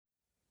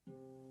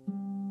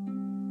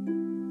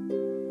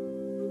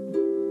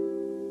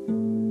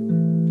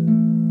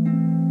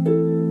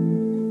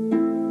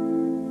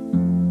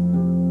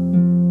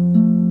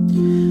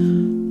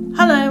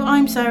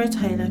Sarah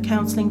Taylor,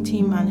 Counselling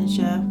Team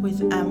Manager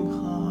with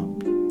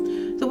Harp.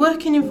 The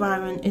working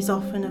environment is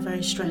often a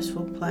very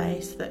stressful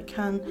place that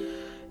can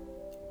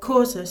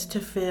cause us to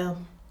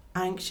feel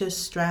anxious,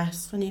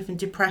 stressed and even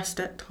depressed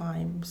at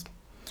times.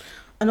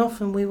 And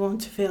often we want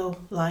to feel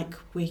like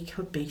we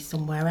could be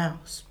somewhere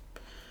else.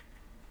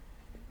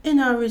 In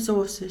our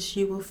resources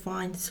you will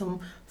find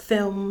some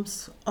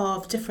films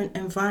of different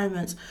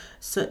environments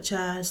such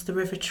as the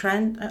River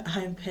Trent at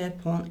Home Pier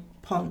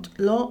Pont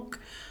Lock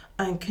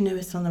and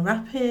Canoeist on the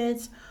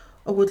Rapids,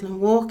 a woodland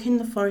walk in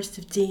the Forest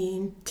of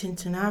Dean,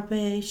 Tintern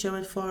Abbey,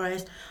 Sherwood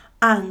Forest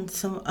and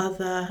some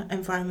other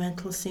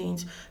environmental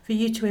scenes for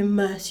you to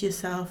immerse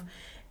yourself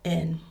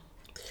in.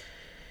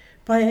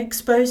 By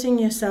exposing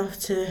yourself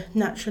to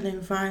natural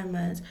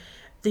environments,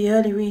 the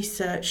early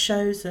research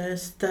shows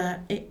us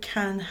that it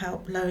can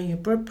help lower your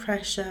blood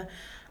pressure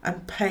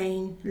and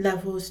pain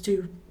levels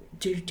do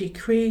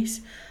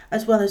decrease,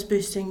 as well as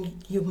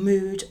boosting your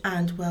mood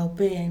and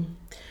well-being.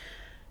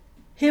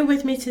 Here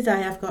with me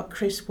today I've got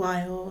Chris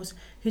Wiles,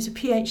 who's a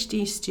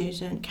PhD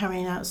student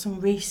carrying out some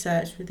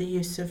research with the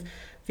use of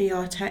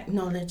VR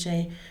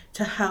technology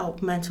to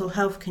help mental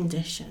health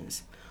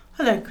conditions.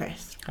 Hello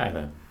Chris. Hi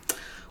there.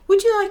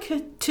 Would you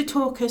like to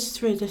talk us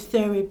through the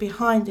theory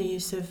behind the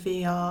use of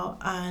VR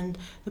and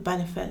the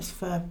benefits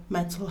for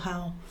mental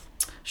health?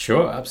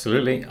 Sure,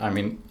 absolutely. I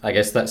mean, I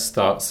guess that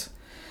starts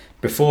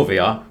before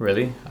VR,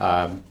 really.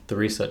 The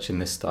research in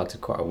this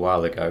started quite a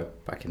while ago,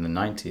 back in the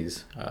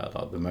 90s.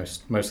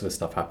 Most of the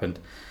stuff happened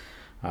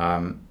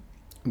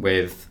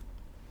with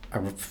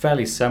a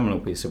fairly seminal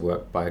piece of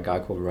work by a guy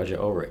called Roger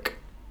Ulrich.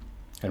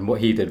 And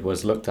what he did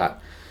was looked at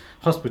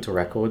hospital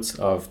records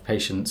of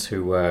patients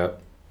who were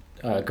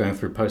going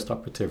through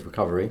post-operative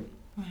recovery.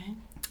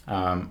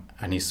 Right.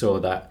 And he saw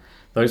that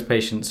those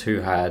patients who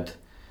had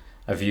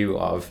a view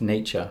of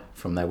nature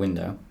from their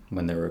window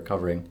when they were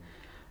recovering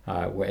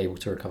were able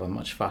to recover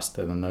much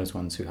faster than those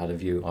ones who had a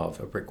view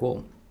of a brick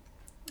wall.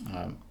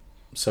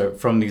 So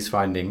from these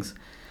findings,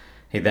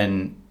 he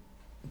then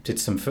did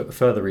some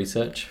further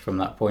research from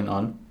that point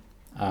on,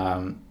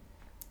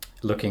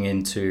 looking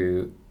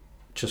into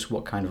just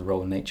what kind of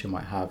role nature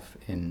might have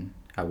in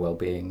our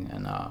well-being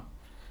and our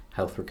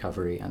health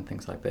recovery and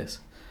things like this.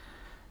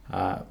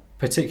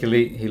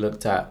 Particularly, he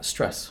looked at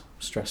stress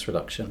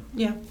reduction.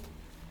 Yeah.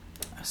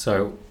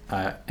 So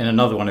in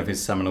another one of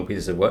his seminal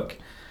pieces of work,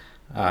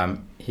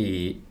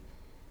 he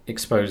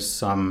exposed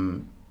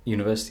some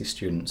university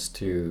students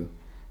to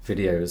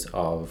videos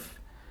of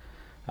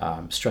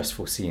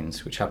stressful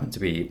scenes, which happened to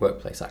be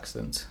workplace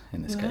accidents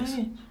in this case.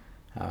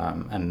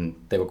 And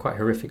they were quite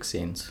horrific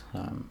scenes,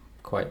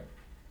 quite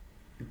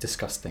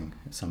disgusting,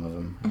 some of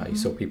them. You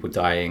saw people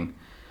dying,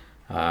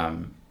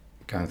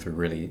 going through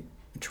really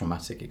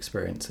traumatic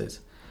experiences.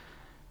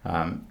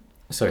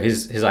 So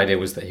his idea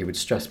was that he would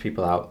stress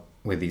people out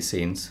with these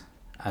scenes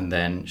and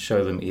then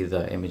show them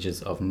either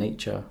images of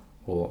nature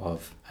or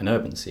of an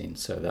urban scene.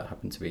 So that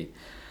happened to be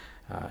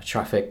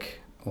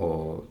traffic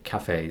or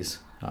cafes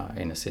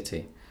in a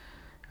city.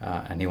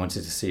 And he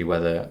wanted to see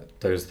whether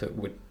those that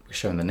were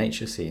shown the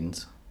nature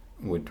scenes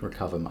would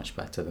recover much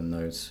better than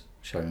those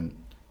shown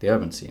the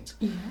urban scenes.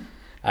 Yeah.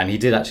 And he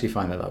did actually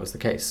find that that was the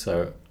case.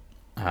 So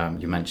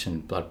you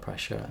mentioned blood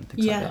pressure and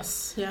things like that.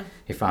 Yes, yeah.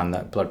 He found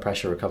that blood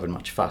pressure recovered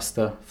much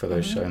faster for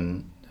those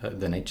shown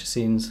the nature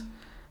scenes.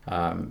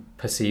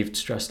 Perceived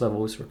stress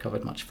levels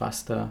recovered much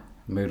faster.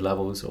 Mood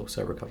levels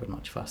also recovered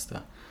much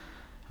faster.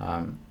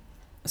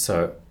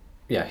 So,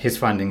 yeah, his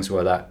findings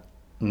were that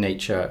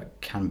nature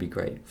can be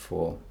great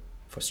for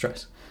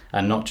stress.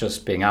 And not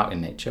just being out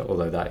in nature,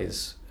 although that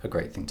is a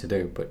great thing to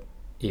do, but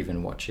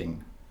even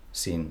watching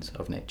scenes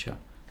of nature,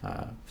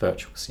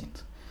 virtual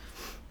scenes.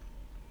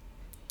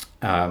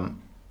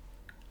 And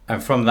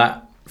from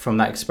that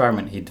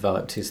experiment, he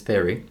developed his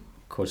theory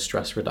called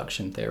stress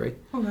reduction theory.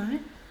 All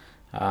right.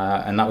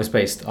 And that was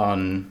based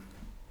on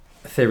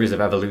theories of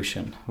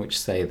evolution, which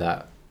say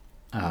that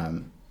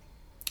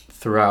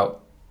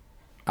throughout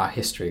our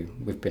history,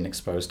 we've been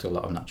exposed to a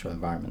lot of natural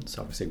environments.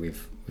 Obviously,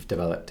 we've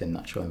developed in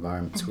natural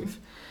environments. We've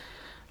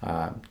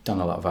done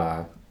a lot of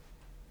our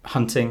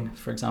hunting,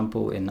 for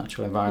example, in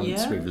natural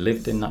environments. Yes. We've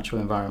lived in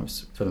natural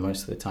environments for the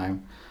most of the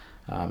time.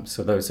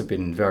 So those have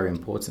been very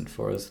important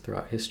for us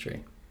throughout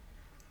history.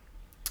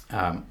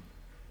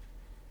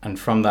 And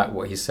from that,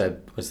 what he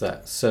said was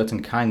that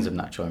certain kinds of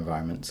natural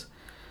environments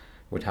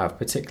would have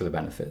particular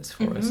benefits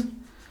for us.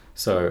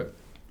 So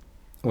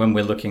when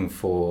we're looking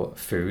for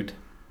food,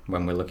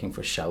 when we're looking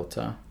for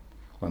shelter,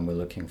 when we're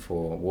looking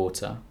for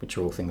water, which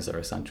are all things that are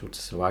essential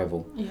to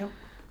survival,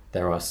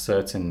 there are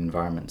certain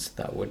environments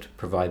that would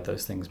provide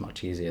those things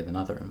much easier than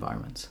other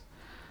environments.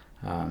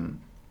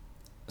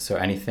 So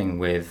anything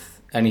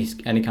with any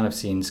kind of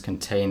scenes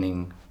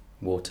containing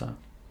water,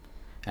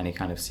 any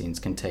kind of scenes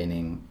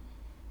containing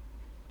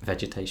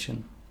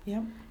vegetation,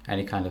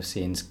 any kind of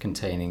scenes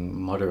containing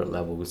moderate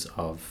levels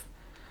of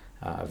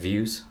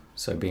views,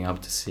 so being able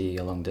to see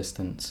a long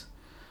distance,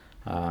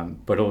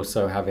 but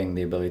also having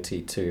the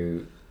ability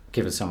to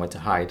give us somewhere to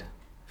hide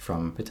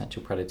from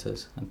potential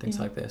predators and things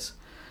like this.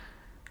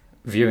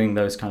 viewing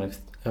those kind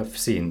of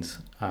scenes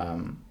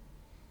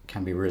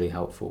can be really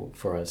helpful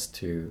for us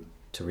to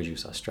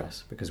reduce our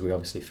stress, because we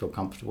obviously feel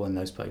comfortable in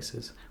those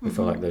places. We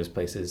feel like those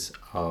places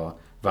are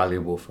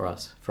valuable for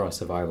us, for our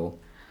survival.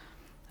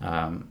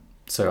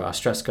 So our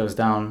stress goes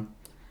down,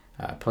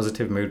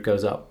 positive mood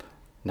goes up,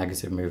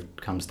 negative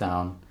mood comes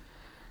down.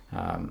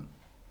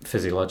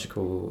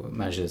 Physiological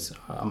measures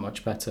are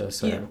much better,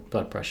 so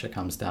blood pressure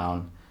comes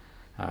down,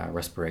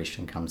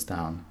 respiration comes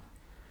down.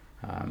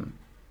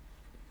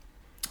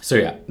 So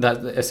yeah, that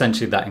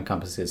essentially that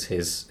encompasses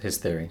his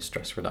theory,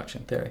 stress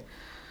reduction theory.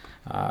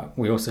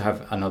 We also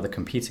have another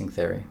competing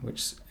theory,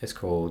 which is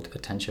called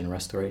attention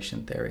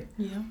restoration theory.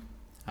 Yeah.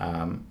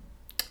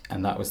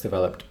 And that was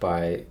developed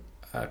by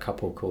a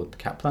couple called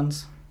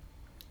Kaplans,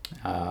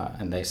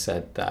 and they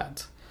said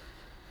that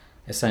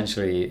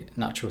essentially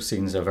natural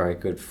scenes are very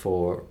good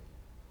for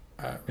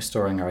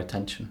restoring our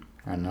attention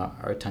and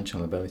our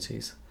attentional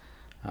abilities.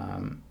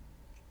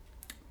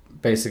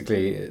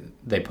 Basically,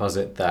 they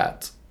posit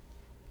that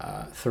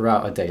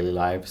throughout our daily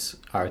lives,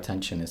 our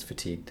attention is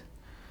fatigued.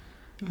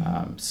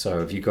 So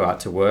if you go out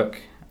to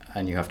work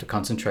and you have to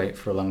concentrate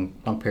for a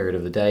long period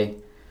of the day,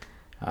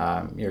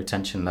 your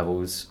attention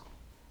levels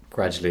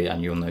gradually,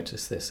 and you'll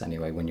notice this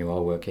anyway when you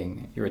are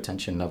working, your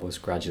attention levels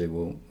gradually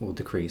will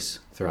decrease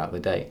throughout the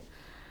day.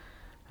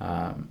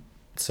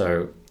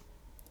 So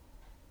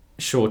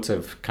short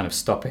of kind of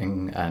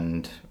stopping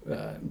and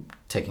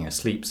taking a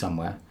sleep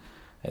somewhere,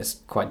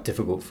 it's quite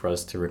difficult for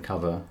us to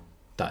recover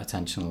that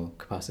attentional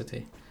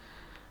capacity.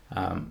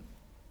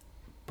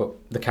 But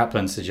the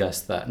Kaplan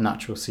suggests that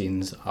natural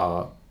scenes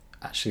are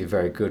actually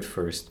very good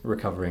for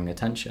recovering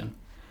attention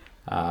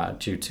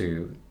due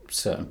to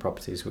certain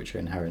properties which are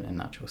inherent in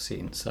natural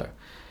scenes. So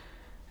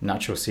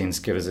natural scenes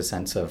give us a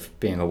sense of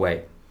being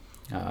away.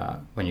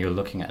 When you're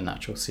looking at a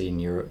natural scene,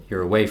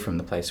 you're away from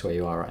the place where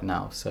you are right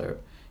now. So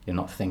you're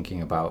not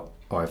thinking about,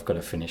 oh, I've got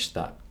to finish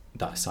that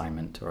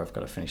assignment, or I've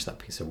got to finish that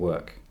piece of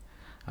work.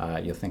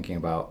 You're thinking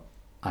about,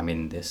 I'm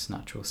in this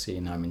natural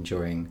scene, I'm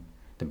enjoying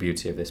the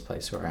beauty of this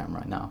place where I am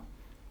right now.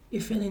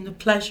 You're feeling the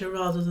pleasure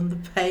rather than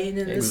the pain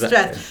and the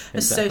stress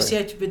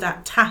associated with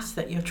that task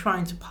that you're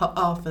trying to put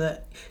off,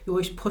 that you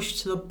always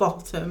push to the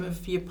bottom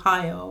of your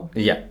pile.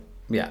 Yeah.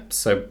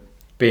 So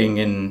being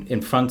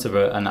in front of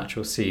a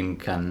natural scene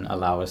can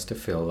allow us to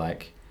feel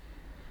like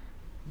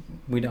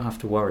we don't have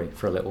to worry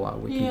for a little while.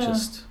 We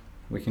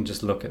can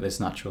just look at this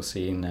natural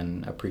scene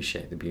and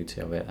appreciate the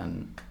beauty of it,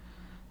 and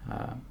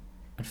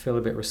feel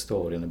a bit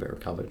restored and a bit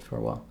recovered for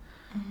a while.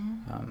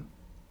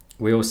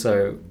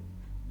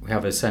 We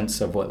have a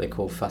sense of what they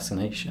call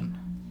fascination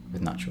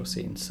with natural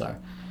scenes. So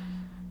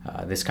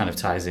this kind of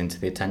ties into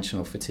the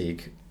attentional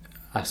fatigue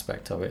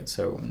aspect of it.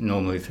 So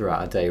normally throughout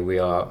our day, we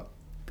are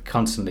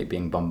constantly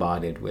being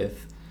bombarded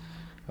with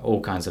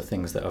all kinds of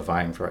things that are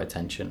vying for our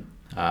attention.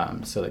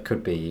 So it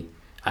could be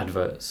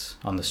adverts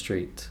on the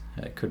street.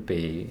 It could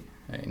be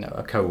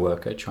a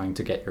co-worker trying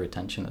to get your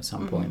attention at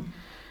some point.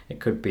 It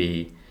could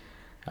be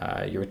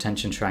your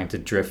attention trying to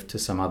drift to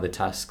some other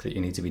task that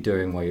you need to be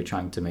doing while you're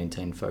trying to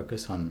maintain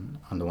focus on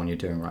the one you're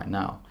doing right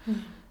now.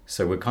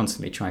 So we're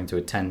constantly trying to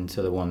attend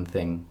to the one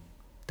thing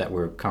that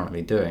we're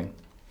currently doing,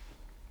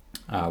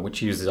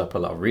 which uses up a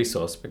lot of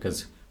resource,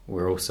 because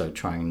we're also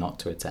trying not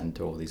to attend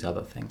to all these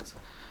other things.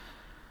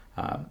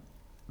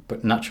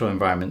 But natural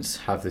environments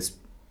have this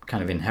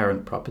kind of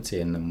inherent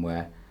property in them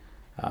where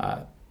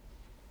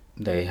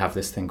they have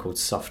this thing called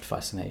soft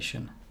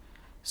fascination.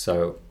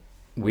 So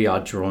we are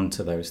drawn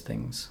to those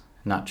things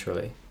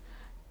naturally,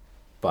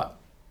 but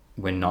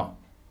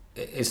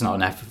it's not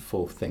an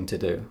effortful thing to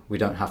do. We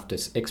don't have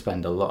to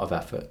expend a lot of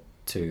effort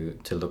to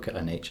look at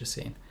a nature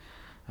scene.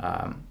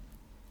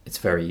 It's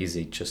very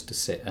easy just to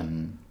sit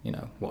and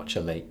watch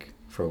a lake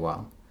for a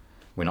while.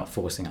 We're not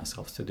forcing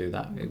ourselves to do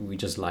that. We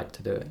just like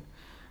to do it.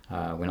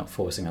 We're not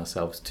forcing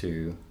ourselves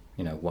to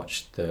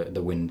watch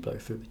the wind blow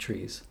through the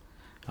trees.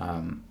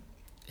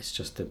 It's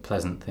just a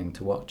pleasant thing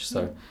to watch.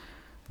 So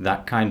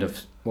that kind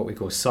of what we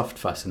call soft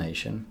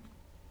fascination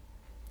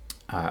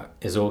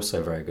is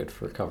also very good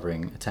for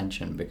recovering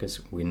attention,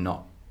 because we're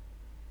not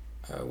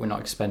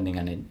expending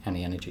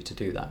any energy to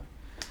do that.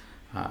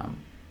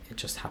 It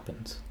just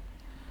happens.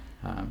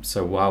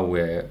 So while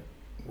we're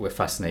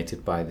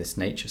fascinated by this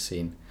nature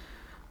scene,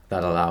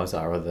 that allows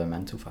our other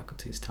mental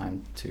faculties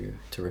time to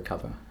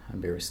recover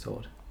and be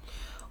restored.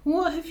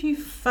 What have you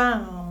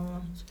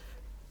found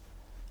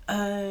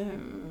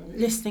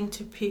listening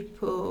to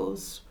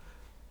people's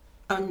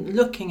and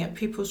looking at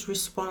people's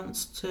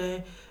response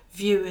to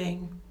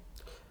viewing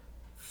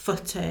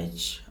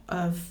footage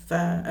of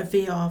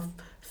VR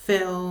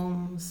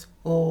films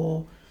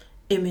or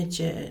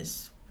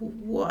images?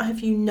 What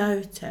have you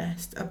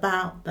noticed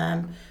about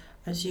them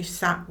as you've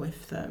sat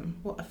with them?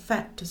 What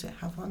effect does it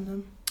have on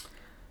them?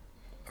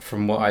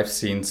 From what I've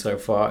seen so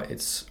far,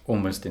 it's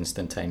almost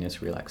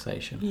instantaneous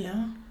relaxation.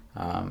 Yeah.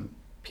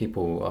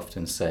 People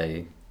often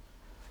say,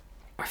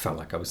 I felt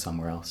like I was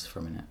somewhere else for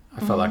a minute. I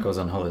felt like I was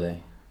on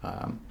holiday.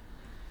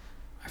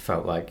 I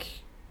felt like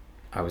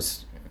I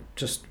was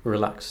just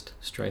relaxed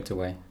straight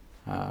away.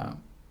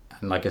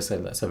 And like I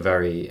said, that's a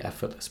very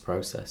effortless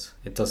process.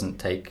 It doesn't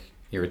take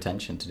your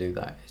attention to do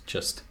that. It's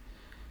just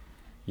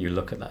you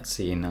look at that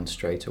scene and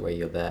straight away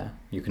you're there.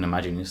 You can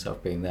imagine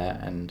yourself being there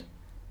and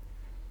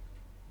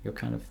you're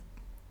kind of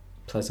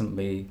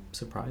pleasantly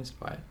surprised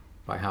by it,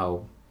 by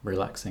how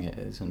relaxing it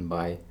is and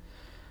by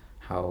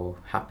how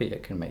happy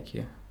it can make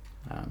you.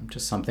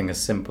 Just something as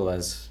simple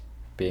as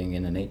being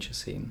in a nature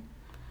scene.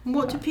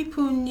 What do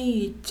people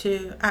need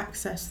to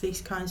access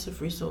these kinds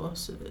of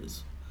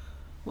resources?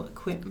 What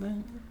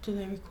equipment do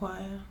they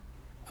require?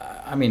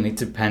 I mean, it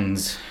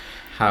depends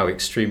how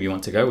extreme you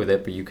want to go with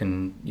it, but you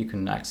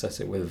can access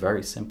it with a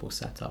very simple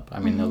setup. I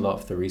mean, a lot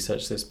of the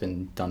research that's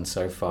been done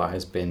so far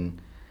has been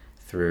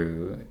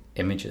through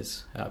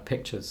images,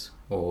 pictures,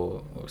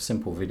 or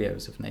simple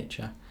videos of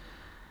nature.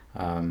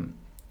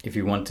 If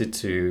you wanted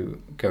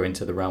to go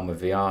into the realm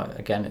of VR,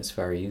 again, it's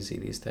very easy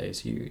these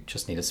days. You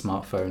just need a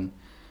smartphone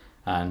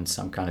and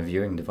some kind of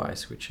viewing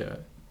device, which are,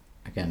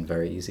 again,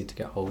 very easy to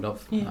get hold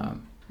of. Yeah.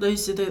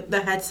 Those are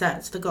the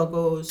headsets, the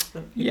goggles.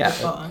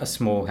 A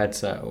small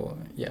headset or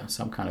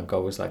some kind of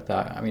goggles like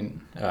that. I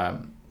mean,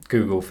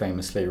 Google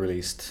famously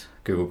released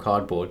Google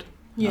Cardboard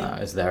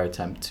as their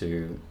attempt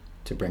to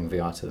bring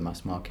VR to the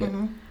mass market.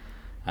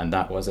 And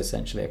that was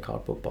essentially a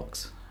cardboard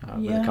box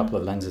with a couple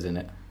of lenses in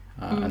it.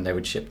 And they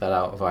would ship that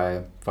out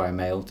via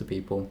mail to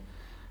people.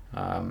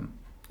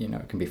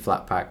 It can be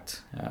flat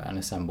packed and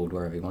assembled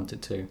wherever you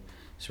wanted to.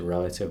 It's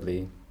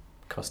relatively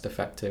cost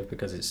effective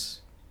because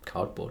it's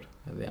cardboard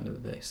at the end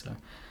of the day.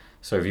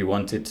 So if you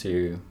wanted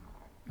to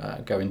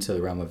go into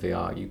the realm of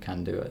VR, you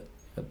can do it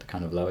at the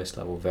kind of lowest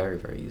level very,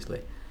 very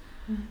easily.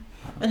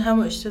 And how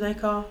much do they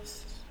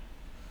cost?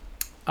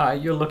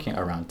 You're looking at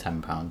around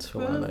 £10 for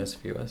one of those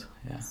viewers.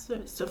 Yeah. So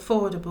it's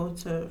affordable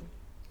to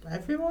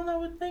everyone, I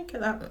would think,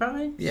 at that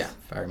price. Yeah,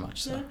 very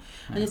much so. Yeah.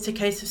 And it's a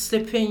case of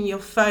slipping your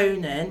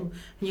phone in, and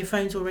your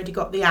phone's already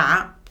got the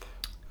app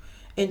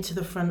into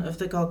the front of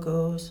the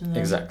goggles. And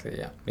exactly.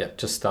 Yeah.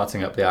 Just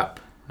starting up the app,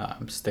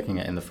 sticking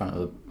it in the front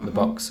of the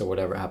box or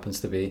whatever it happens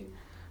to be,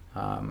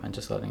 and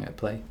just letting it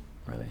play.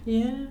 Really.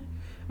 Yeah.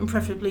 And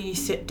preferably you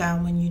sit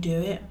down when you do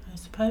it, I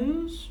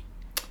suppose.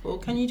 Or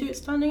can you do it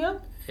standing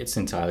up? It's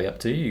entirely up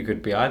to you. You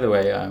could be either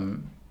way.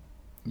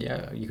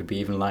 You could be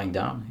even lying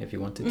down if you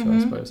wanted to, I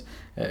suppose.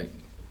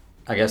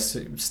 I guess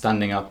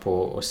standing up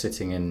or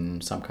sitting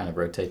in some kind of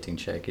rotating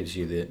chair gives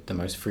you the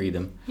most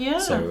freedom. Yeah.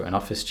 So an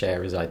office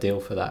chair is ideal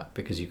for that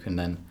because you can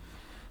then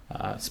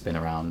spin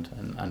around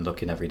and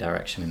look in every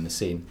direction in the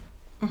scene.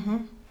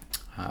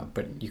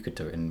 But you could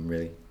do it in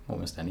really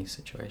almost any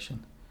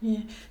situation.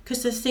 Yeah,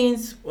 because the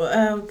scenes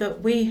that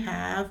we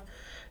have,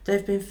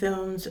 they've been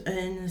filmed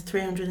in a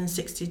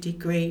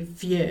 360-degree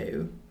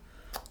view.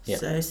 Yep.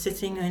 So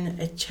sitting in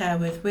a chair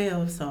with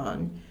wheels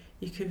on,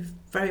 you could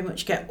very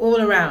much get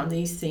all around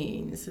these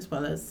scenes, as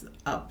well as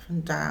up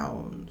and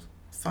down,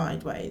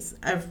 sideways,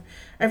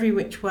 every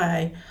which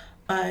way.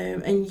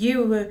 And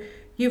you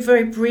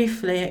very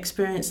briefly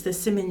experienced the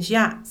Simmons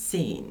Yacht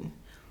scene.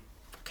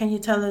 Can you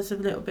tell us a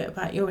little bit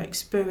about your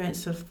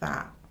experience of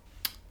that?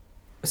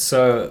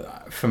 So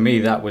for me,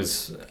 that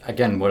was,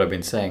 again, what I've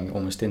been saying,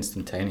 almost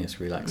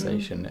instantaneous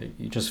relaxation.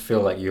 You just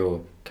feel like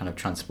you're kind of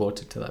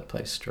transported to that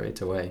place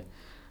straight away.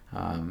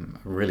 A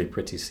really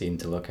pretty scene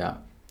to look at.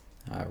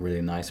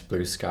 Really nice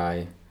blue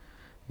sky,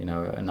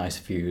 a nice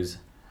views.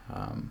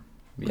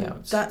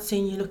 That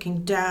scene, you're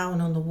looking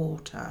down on the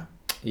water.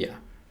 Yeah.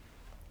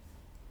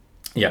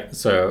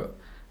 So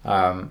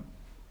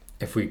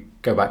if we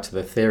go back to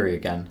the theory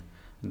again,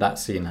 that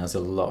scene has a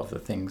lot of the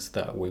things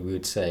that we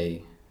would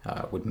say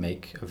would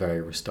make a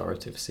very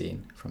restorative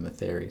scene from the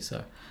theory.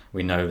 So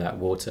we know that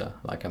water,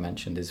 like I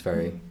mentioned, is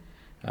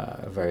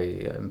a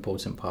very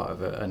important part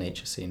of a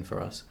nature scene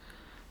for us.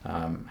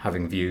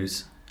 Having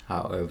views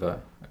out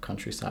over a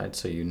countryside,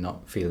 so you're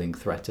not feeling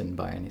threatened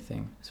by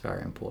anything, is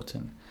very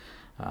important.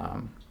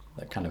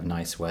 That kind of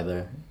nice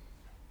weather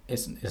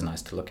is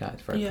nice to look at.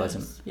 It's very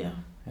pleasant. Yeah.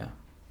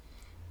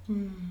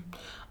 And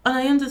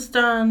I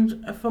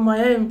understand from my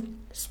own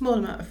small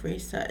amount of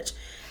research,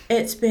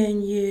 it's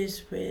being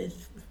used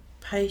with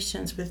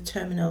patients with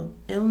terminal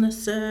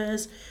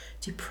illnesses,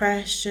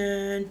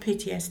 depression,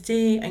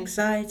 PTSD,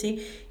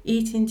 anxiety,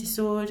 eating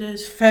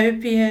disorders,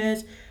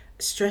 phobias,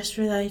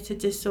 stress-related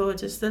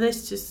disorders. The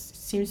list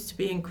just seems to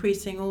be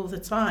increasing all the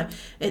time.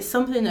 It's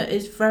something that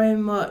is very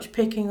much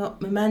picking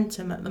up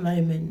momentum at the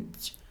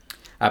moment.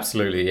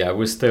 Absolutely, yeah.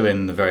 We're still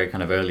in the very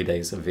kind of early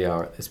days of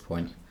VR at this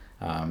point.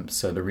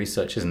 So the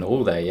research isn't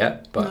all there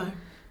yet, but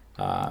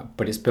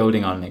it's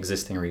building on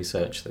existing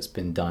research that's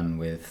been done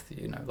with,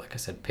 like I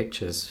said,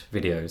 pictures,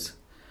 videos,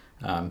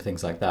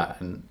 things like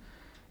that. And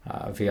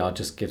VR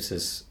just gives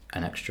us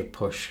an extra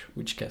push,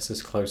 which gets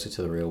us closer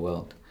to the real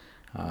world.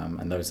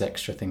 And those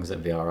extra things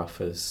that VR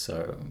offers,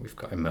 so we've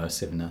got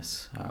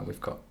immersiveness,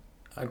 we've got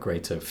a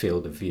greater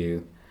field of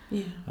view.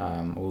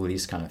 All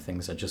these kind of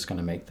things are just going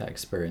to make that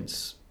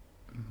experience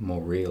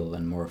more real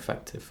and more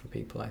effective for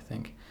people, I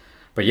think.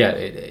 But yeah,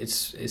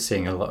 it's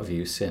seeing a lot of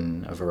use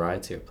in a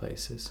variety of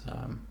places,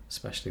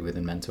 especially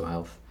within mental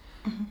health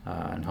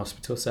and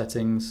hospital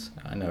settings.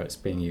 I know it's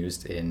being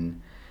used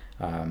in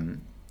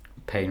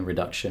pain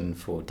reduction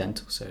for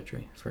dental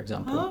surgery, for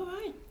example. Oh,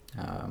 right.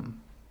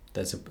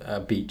 There's a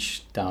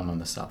beach down on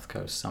the south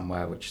coast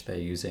somewhere which they're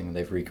using.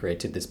 They've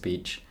recreated this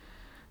beach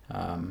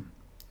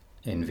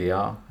in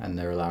VR, and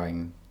they're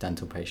allowing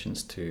dental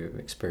patients to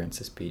experience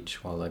this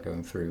beach while they're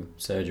going through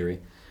surgery.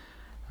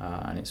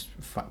 And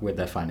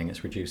they're finding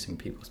it's reducing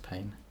people's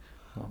pain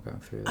while going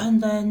through that.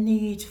 And their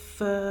need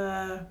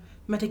for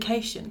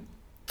medication.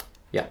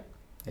 Yeah,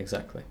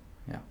 exactly.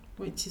 Yeah.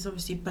 Which is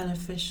obviously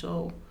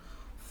beneficial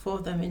for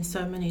them in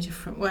so many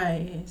different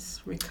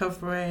ways.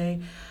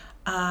 Recovery,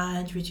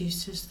 and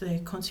reduces the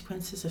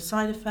consequences of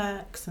side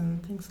effects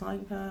and things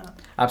like that.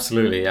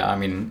 Absolutely. Yeah. I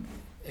mean,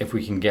 if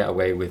we can get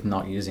away with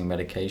not using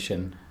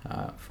medication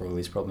for all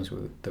these problems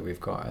that we've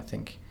got, I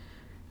think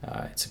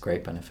it's a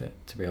great benefit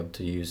to be able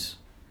to use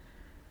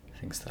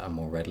things that are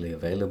more readily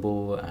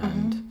available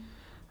and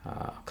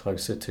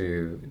closer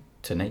to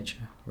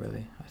nature,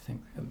 really. I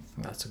think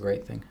that's a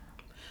great thing.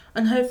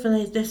 And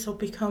hopefully this will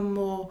become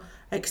more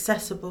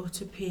accessible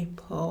to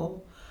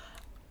people.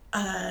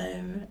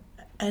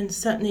 And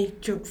certainly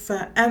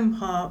for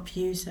mHearp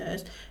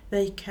users,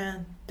 they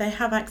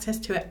have access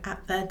to it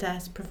at their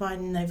desk,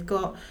 providing they've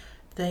got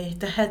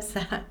the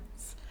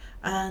headsets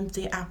and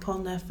the app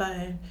on their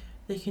phone.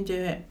 They can do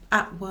it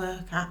at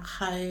work, at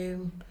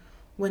home,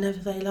 whenever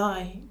they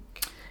like.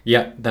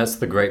 Yeah, that's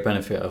the great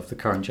benefit of the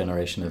current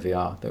generation of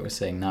VR that we're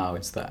seeing now,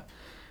 is that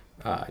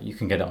you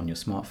can get it on your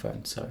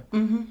smartphone. So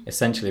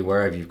essentially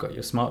wherever you've got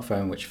your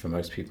smartphone, which for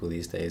most people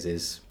these days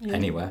is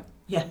anywhere,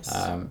 yes,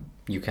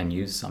 you can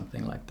use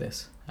something like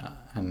this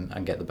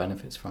and get the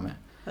benefits from it.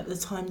 At the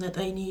time that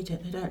they need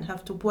it, they don't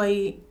have to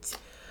wait,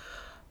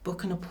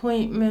 book an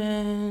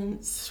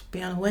appointment,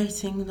 be on a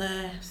waiting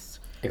list.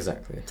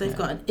 Exactly. They've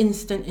got an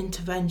instant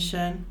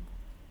intervention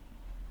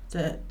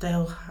that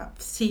they'll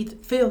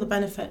feel the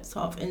benefits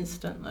of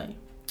instantly.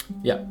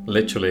 Yeah,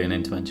 literally an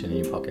intervention in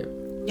your pocket.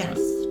 Yes.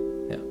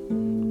 Yeah.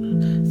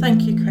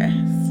 Thank you, Chris.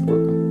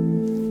 Welcome.